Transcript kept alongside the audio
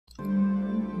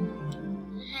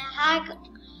Hi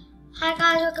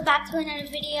guys, welcome back to another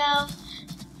video.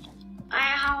 I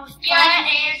have and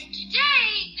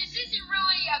today this isn't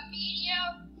really a video.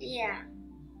 Yeah.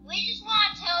 We just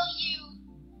want to tell you,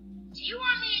 do you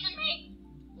want me to make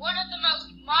one of the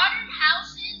most modern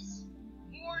houses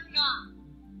or not?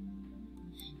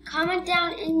 Comment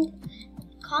down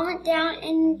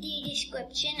in the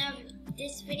description of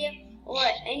this video or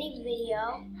any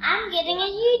video. I'm getting a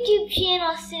YouTube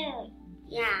channel soon.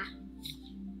 Yeah.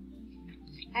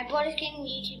 I bought a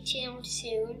YouTube channel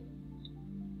soon.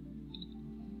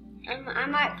 I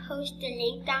might post the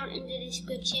link down in the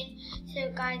description.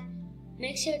 So guys,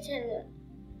 make sure to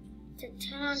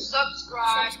turn on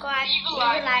subscribe, leave a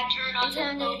like, and turn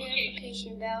on the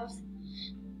notification bells.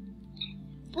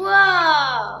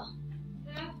 Whoa!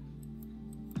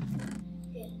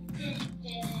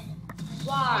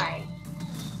 Why?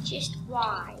 Just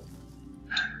why?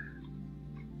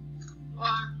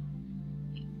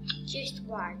 Just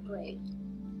why? Great.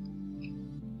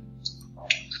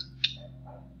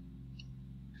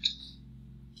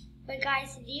 But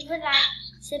guys, leave a like,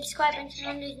 subscribe, and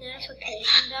turn on the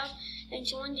notification bell, and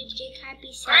join the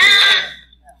JKB server.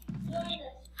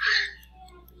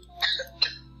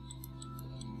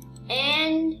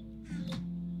 And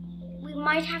we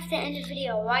might have to end the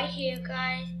video right here,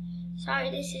 guys. Sorry,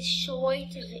 this is a short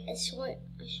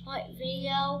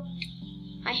video.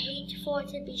 I hate for it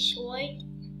to be short,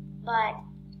 but